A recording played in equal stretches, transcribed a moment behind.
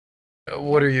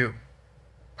What are you?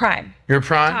 Prime. You're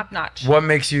prime? Top notch. What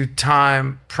makes you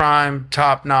prime,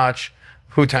 top notch,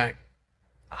 Wu-Tang?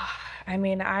 I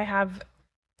mean, I have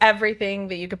everything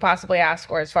that you could possibly ask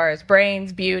for as far as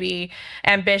brains, beauty,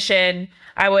 ambition.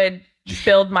 I would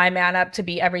build my man up to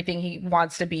be everything he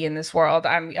wants to be in this world.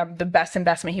 I'm the best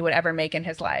investment he would ever make in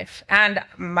his life. And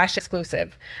my shit's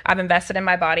exclusive. I've invested in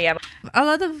my body. A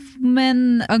lot of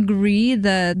men agree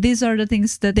that these are the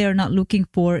things that they are not looking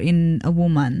for in a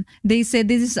woman. They say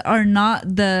these are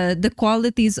not the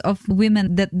qualities of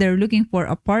women that they're looking for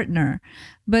a partner.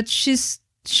 But she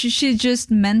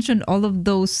just mentioned all of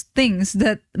those things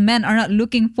that men are not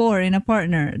looking for in a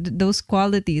partner, those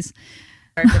qualities.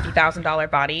 $50,000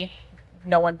 body.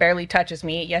 No one barely touches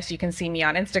me. Yes, you can see me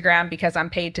on Instagram because I'm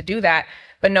paid to do that,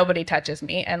 but nobody touches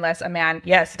me unless a man,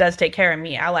 yes, does take care of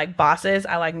me. I like bosses.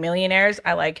 I like millionaires.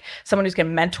 I like someone who's going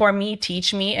to mentor me,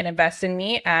 teach me, and invest in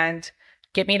me and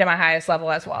get me to my highest level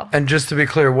as well. And just to be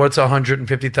clear, what's a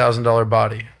 $150,000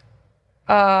 body?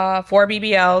 4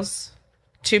 BBLs,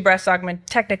 2 breast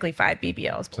technically 5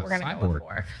 BBLs, but we're going to go with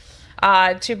 4.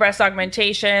 2 breast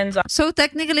augmentations. So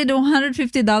technically the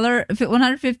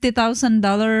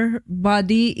 $150,000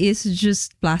 body is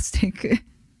just plastic.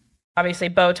 Obviously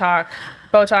Botox,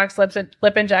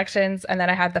 lip injections, and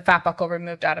then I had the fat buckle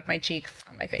removed out of my cheeks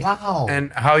on my face. Wow.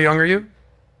 And how young are you?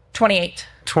 28.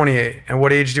 28. And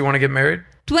what age do you want to get married?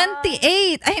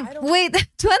 28. Wait,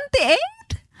 28?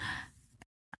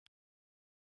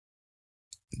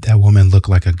 That woman looked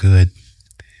like a good,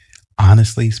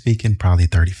 honestly speaking, probably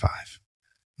 35.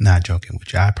 Not joking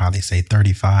with you. I'd probably say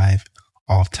 35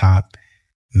 off top,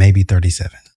 maybe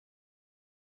 37.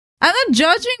 I'm not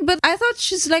judging, but I thought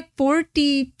she's like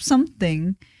 40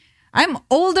 something. I'm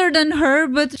older than her,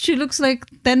 but she looks like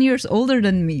 10 years older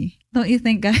than me. Don't you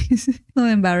think, guys? Don't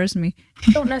embarrass me.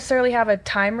 I don't necessarily have a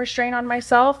time restraint on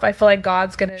myself. I feel like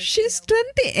God's going to... She's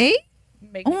 28?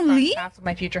 Make me cross paths with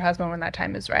my future husband when that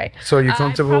time is right. So are you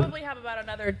comfortable? I probably have about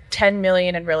another 10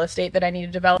 million in real estate that I need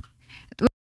to develop.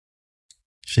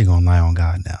 She gonna lie on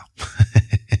God now.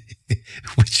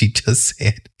 What she just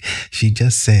said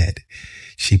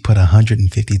she put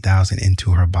 150,000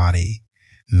 into her body,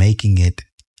 making it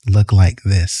look like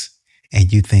this,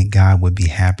 and you think God would be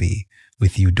happy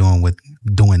with you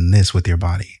doing this with your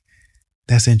body?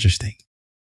 That's interesting.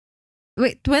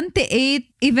 Wait,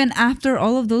 28 even after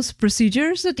all of those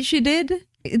procedures that she did?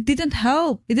 It didn't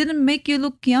help. It didn't make you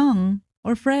look young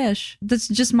or fresh. That's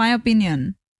just my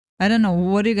opinion. I don't know.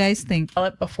 What do you guys think?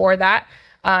 Before that,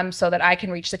 so that I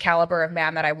can reach the caliber of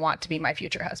man that I want to be my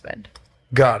future husband.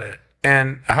 Got it.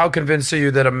 And how convinced are you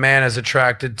that a man is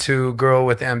attracted to a girl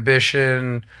with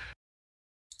ambition?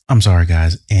 I'm sorry,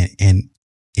 guys. And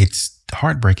it's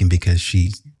heartbreaking because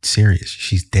she's serious.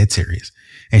 She's dead serious.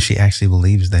 And she actually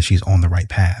believes that she's on the right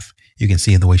path. You can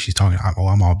see the way she's talking. Oh,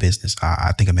 I'm all business.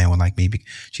 I think a man would like me.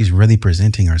 She's really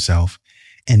presenting herself.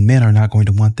 And men are not going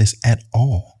to want this at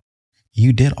all.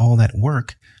 You did all that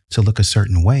work to look a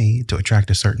certain way, to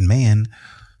attract a certain man.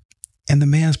 And the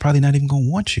man's probably not even going to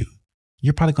want you.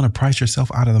 You're probably going to price yourself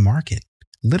out of the market.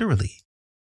 Literally.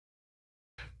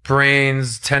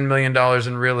 Brains, $10 million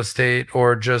in real estate,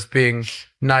 or just being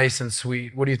nice and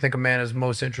sweet? What do you think a man is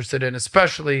most interested in,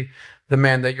 especially the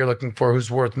man that you're looking for who's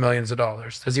worth millions of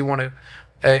dollars? Does he want an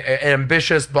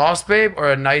ambitious boss babe or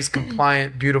a nice,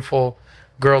 compliant, beautiful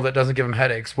girl that doesn't give him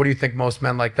headaches? What do you think most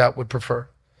men like that would prefer?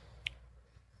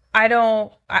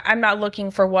 I'm not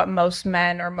looking for what most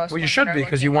men or most Well, you should be,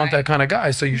 because you want that kind of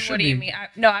guy. So you should be. What do you mean?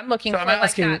 No, I'm looking for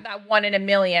like that 1 in a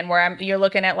million where you're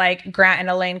looking at like Grant and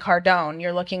Elaine Cardone.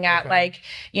 You're looking at like,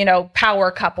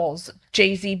 power couples,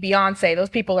 Jay-Z, Beyonce. Those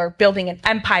people are building an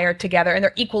empire together and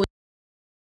they're equally.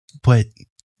 But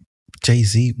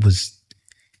Jay-Z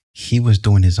he was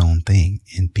doing his own thing.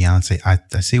 And Beyonce, I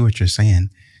see what you're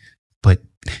saying, but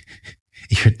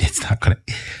it's not going to,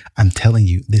 I'm telling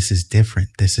you, this is different.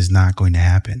 This is not going to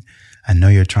happen. I know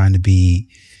you're trying to be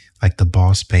like the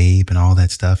boss babe and all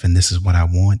that stuff, and this is what I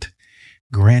want.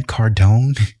 Grant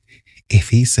Cardone, if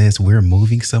he says we're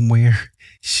moving somewhere,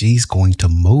 she's going to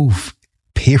move,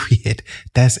 period.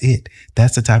 That's it.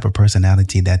 That's the type of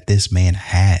personality that this man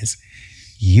has.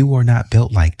 You are not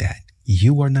built like that.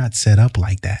 You are not set up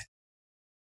like that.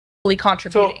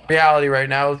 Contributing. So reality right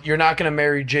now, you're not going to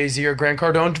marry Jay-Z or Grant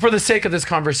Cardone for the sake of this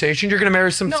conversation. You're going to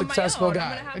marry some successful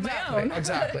guy.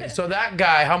 Exactly. So that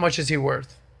guy, how much is he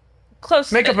worth?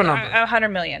 Close. Make up a number. 100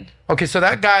 million. Okay, so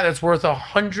that guy that's worth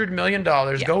 $100 million.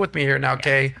 Go with me here now,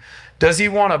 Kay. Does he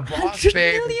want a boss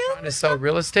babe who's trying to sell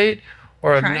real estate,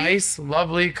 or a nice,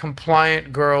 lovely,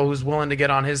 compliant girl who's willing to get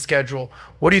on his schedule?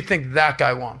 What do you think that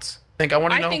guy wants? I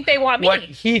want to know. I think they want me. What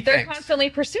he thinks. They're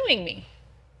constantly pursuing me.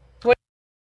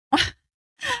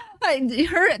 Yeah,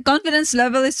 her confidence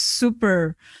level is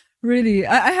super. Really,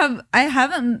 I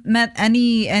haven't met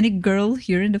any girl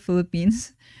here in the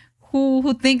Philippines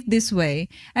who think this way.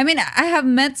 I mean, I have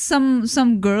met some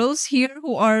girls here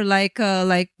who are like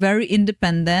very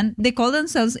independent. They call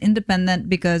themselves independent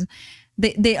because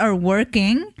they are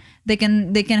working. They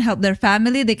can help their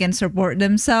family. They can support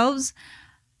themselves.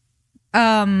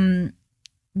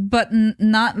 But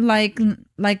not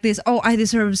like this. Oh, I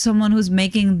deserve someone who's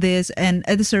making this, and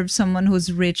I deserve someone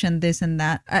who's rich and this and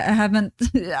that. I haven't.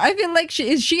 I feel like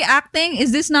is she acting?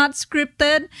 Is this not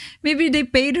scripted? Maybe they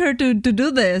paid her to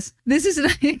do this. This is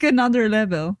like another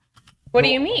level. What do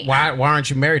you mean? Why aren't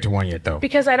you married to one yet, though?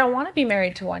 Because I don't want to be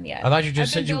married to one yet. I thought you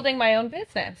just I've been said you. building my own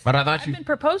business. But I thought I've you. been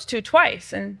proposed to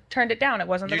twice and turned it down. It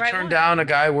wasn't the You right turned one. down a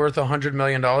guy worth $100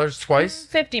 million twice?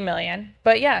 50 million,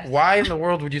 but yes. Why in the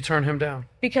world would you turn him down?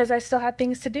 Because I still had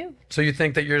things to do. So you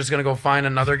think that you're just going to go find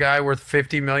another guy worth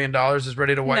 $50 million is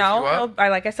ready to wipe you up? I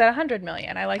like I said, 100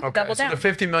 million. I like to double so down. the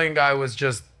 50 million guy was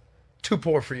just too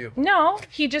poor for you. No,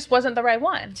 he just wasn't the right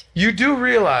one. You do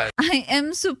realize I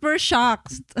am super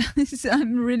shocked.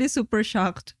 I'm really super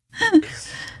shocked.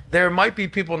 there might be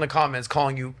people in the comments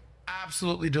calling you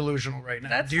absolutely delusional right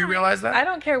now. Do you fine. realize that? I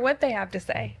don't care what they have to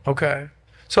say. Okay.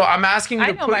 So I'm asking you I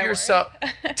to know put my yourself,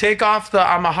 take off the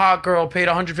I'm a hot girl, paid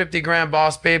 150 grand,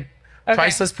 boss babe, Okay.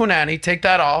 priceless punani. Take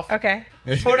that off. Okay.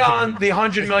 Put on the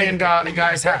 100 million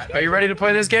guy's hat. Are you ready to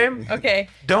play this game? Okay.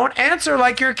 Don't answer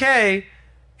like you're Kay.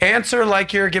 Answer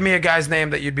like you're, give me a guy's name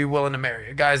that you'd be willing to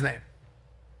marry. A guy's name.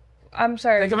 I'm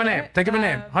sorry. Think of a name. what? Think of a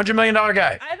name. $100 million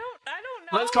guy. I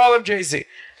don't know. Let's call him Jay-Z.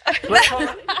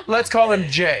 Let's call him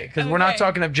Jay, because we're not Okay.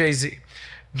 talking of Jay-Z.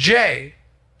 Jay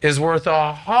is worth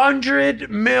 $100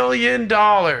 million.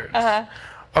 Uh-huh.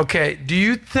 Okay, do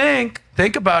you think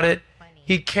about it,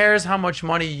 he cares how much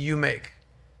money you make?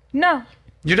 No.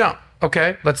 You don't.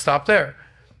 Okay, let's stop there.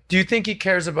 Do you think he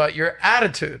cares about your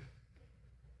attitude?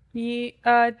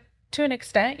 To an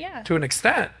extent, yeah. To an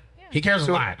extent. He cares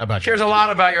a lot about He cares a lot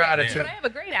about your attitude. But I have a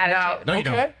great attitude. No, you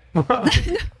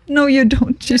okay. No, you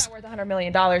don't. You're Just not worth $100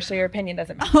 million, so your opinion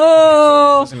doesn't matter.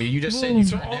 oh. Listen, you just said you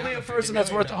turned Only down a person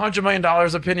that's worth $100 million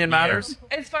opinion matters.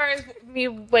 As far as me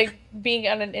like being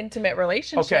in an intimate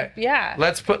relationship, Okay. yeah.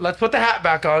 Let's put the hat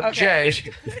back on. Okay.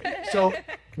 Jay. So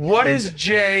what is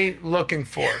Jay looking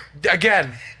for?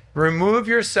 Again, remove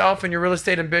yourself and your real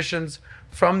estate ambitions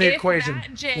from the If equation.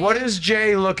 that Jay- What is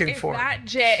Jay looking if for?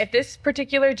 if this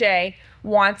particular Jay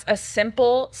wants a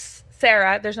simple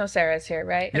Sarah, there's no Sarahs here,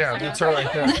 right? Yeah, that's her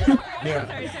right there.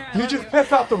 Yeah. You just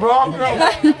picked out the wrong girl.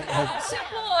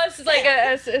 Simple as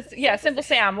like simple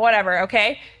Sam, whatever.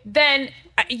 Okay, then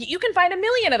you can find 1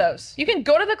 million of those. You can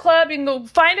go to the club, you can go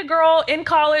find a girl in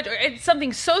college, or it's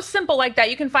something so simple like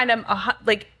that. You can find them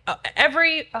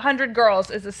every 100 girls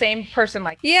is the same person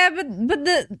like. Yeah, but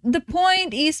the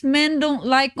point is men don't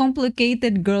like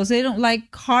complicated girls. They don't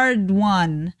like hard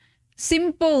one.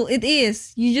 Simple it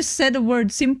is. You just said the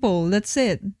word simple. That's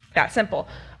it. That simple.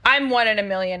 I'm 1 in 1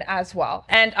 million as well,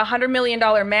 and $100 million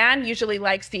man usually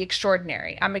likes the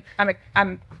extraordinary. I'm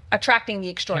attracting the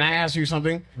Can extraordinary. I ask you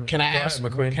something? Can I ask?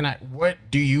 McQueen. What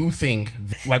do you think?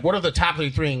 Like, what are the top 3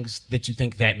 things that you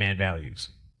think that man values?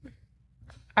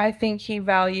 I think he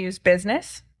values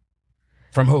business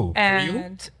From who? From you?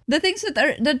 and The things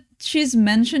that she's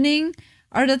mentioning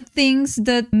are the things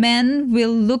that men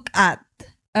will look at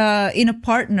in a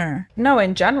partner. no,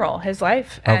 in general, his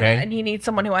life. Okay. And he needs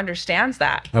someone who understands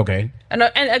that. Okay. And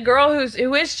a girl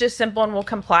who is just simple and will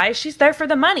comply, she's there for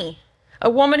the money. A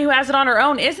woman who has it on her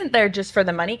own isn't there just for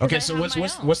the money. 'cause Okay. I So have what's my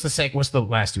own. what's the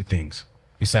last 2 things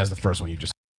besides the first one you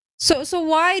just? So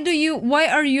why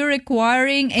are you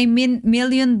requiring a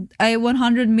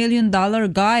 $100 million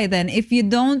guy then if you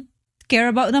don't care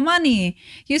about the money?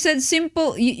 You said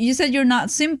simple. You said you're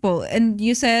not simple, and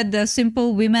you said the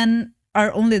simple women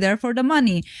are only there for the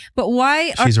money. But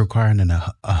why are She's requiring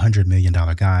a $100 million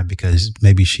guy because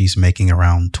maybe she's making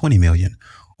around 20 million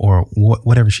or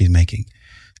whatever she's making.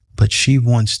 But she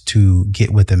wants to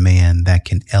get with a man that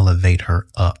can elevate her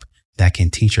up, that can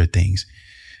teach her things.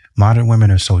 Modern women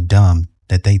are so dumb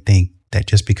that they think that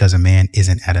just because a man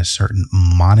isn't at a certain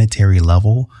monetary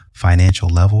level, financial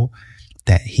level,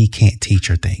 that he can't teach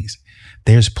her things.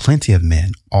 There's plenty of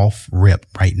men off rip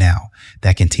right now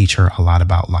that can teach her a lot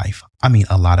about life. I mean,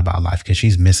 a lot about life because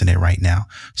she's missing it right now.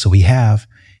 So he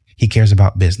cares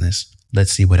about business.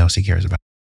 Let's see what else he cares about.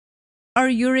 are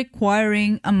you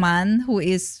requiring a man who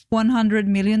is $100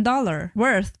 million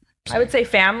worth? I would say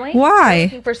family. Why? They're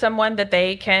looking for someone that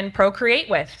they can procreate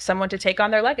with, someone to take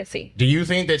on their legacy. Do you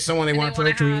think that someone they want to wanna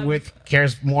procreate have- with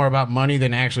cares more about money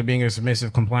than actually being a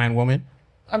submissive, compliant woman?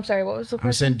 I'm sorry, what was the I'm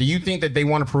question? saying, do you think that they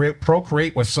want to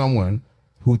procreate with someone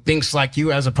who thinks like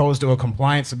you as opposed to a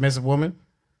compliant, submissive woman?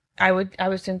 I would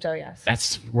assume so, yes.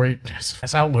 That's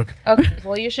outlook. Okay,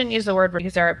 well, you shouldn't use the word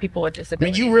because there are people with I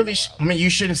mean, disabilities. you really, you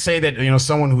shouldn't say that,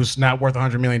 someone who's not worth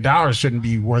 $100 million shouldn't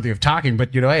be worthy of talking,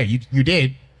 but, hey, you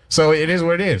did. So it is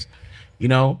what it is,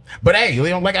 But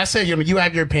hey, like I said, you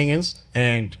have your opinions,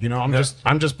 and,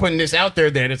 I'm just putting this out there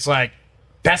that it's like,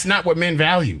 that's not what men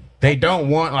value. They don't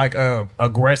want like a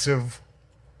aggressive,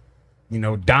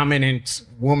 dominant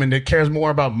woman that cares more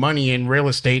about money and real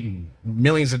estate and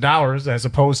millions of dollars as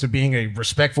opposed to being a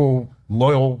respectful,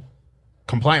 loyal,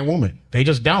 compliant woman. They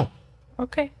just don't.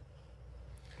 Okay.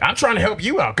 I'm trying to help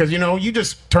you out because, you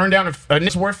just turned down a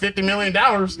nigga worth $50 million,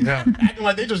 acting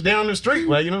like they just down the street.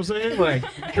 Like, you know what I'm saying?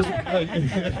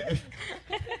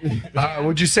 Like,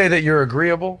 Would you say that you're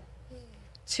agreeable?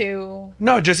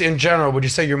 No, just in general. Would you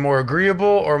say you're more agreeable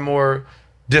or more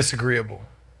disagreeable?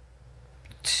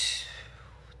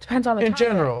 depends on the In topic.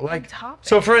 general, like, topic.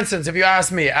 so for instance, if you ask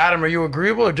me, Adam, are you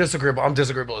agreeable or disagreeable? I'm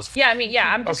disagreeable as Yeah,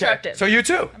 I'm disruptive. Okay, so you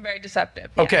too. I'm very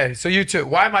deceptive. Yeah. Okay, so you too.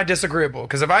 Why am I disagreeable?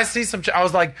 Because if I see some, I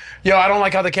was like, yo, I don't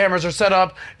like how the cameras are set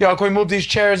up. Yo, can we move these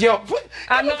chairs? Yo,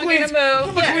 I'm not gonna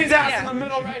move. Put the Yeah, queen's ass yeah. in the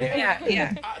middle right here.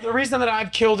 Yeah. The reason that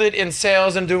I've killed it in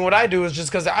sales and doing what I do is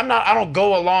just because I don't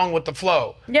go along with the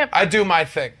flow. Yep. I do my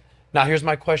thing. Now here's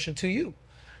my question to you.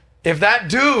 If that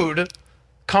dude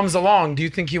comes along, do you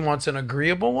think he wants an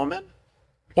agreeable woman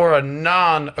or a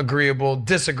non-agreeable,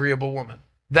 disagreeable woman?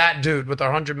 That dude with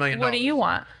 $100 million. What do you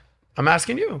want? I'm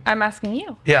asking you. I'm asking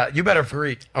you. Yeah, you better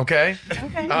agree, okay?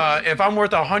 Okay. If I'm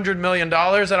worth $100 million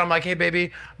and I'm like, hey,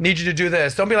 baby, need you to do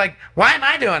this. Don't be like, why am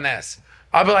I doing this?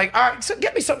 I'll be like, all right, so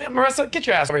get me something. Marissa, get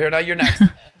your ass over here. Now you're next.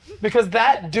 Because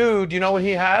that dude, you know what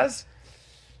he has?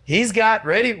 He's got,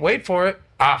 ready, wait for it,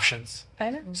 options. I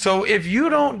know. So if you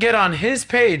don't get on his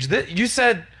page, you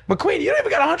said, McQueen, you don't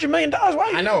even got $100 million.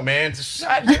 Why? I know, man.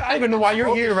 I don't even know why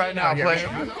you're here right now,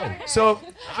 player. So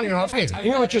I don't even know how to say it. I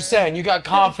hear what you're saying. You got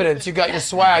confidence. You got your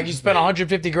swag. You spent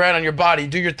 150 grand on your body.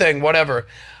 Do your thing, whatever.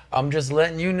 I'm just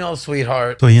letting you know,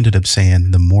 sweetheart. So he ended up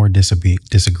saying the more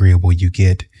disagreeable you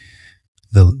get,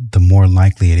 the more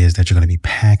likely it is that you're going to be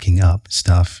packing up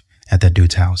stuff at that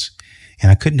dude's house. And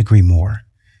I couldn't agree more.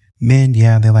 Men,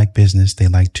 yeah, they like business. They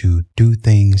like to do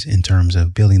things in terms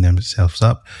of building themselves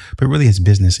up, but really it's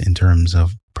business in terms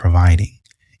of providing,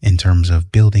 in terms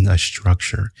of building a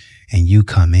structure. And you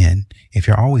come in, if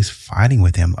you're always fighting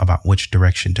with him about which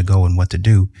direction to go and what to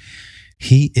do,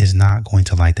 he is not going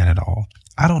to like that at all.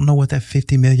 I don't know what that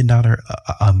 $50 million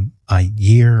a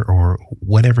year or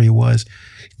whatever it was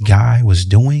guy was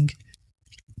doing,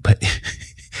 but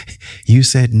you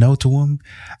said no to him.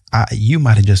 You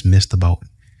might have just missed the boat.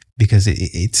 Because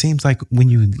it seems like when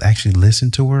you actually listen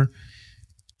to her,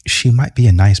 she might be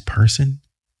a nice person,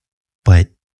 but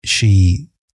she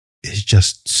is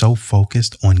just so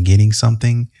focused on getting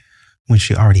something when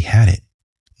she already had it.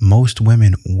 Most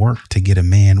women work to get a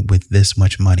man with this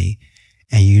much money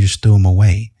and you just threw him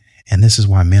away. And this is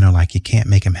why men are like, you can't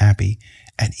make him happy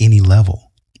at any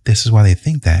level. This is why they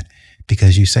think that,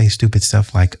 because you say stupid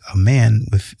stuff like a man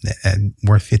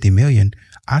worth 50 million,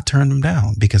 I turned him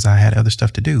down because I had other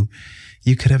stuff to do.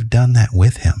 You could have done that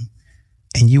with him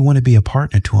and you want to be a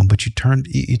partner to him, but you turned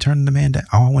the man down.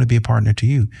 Oh, I want to be a partner to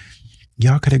you.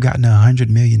 Y'all could have gotten 100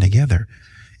 million together.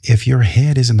 If your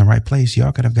head is in the right place,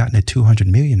 y'all could have gotten a 200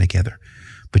 million together,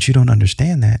 but you don't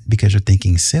understand that because you're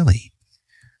thinking silly.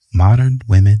 Modern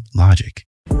women logic.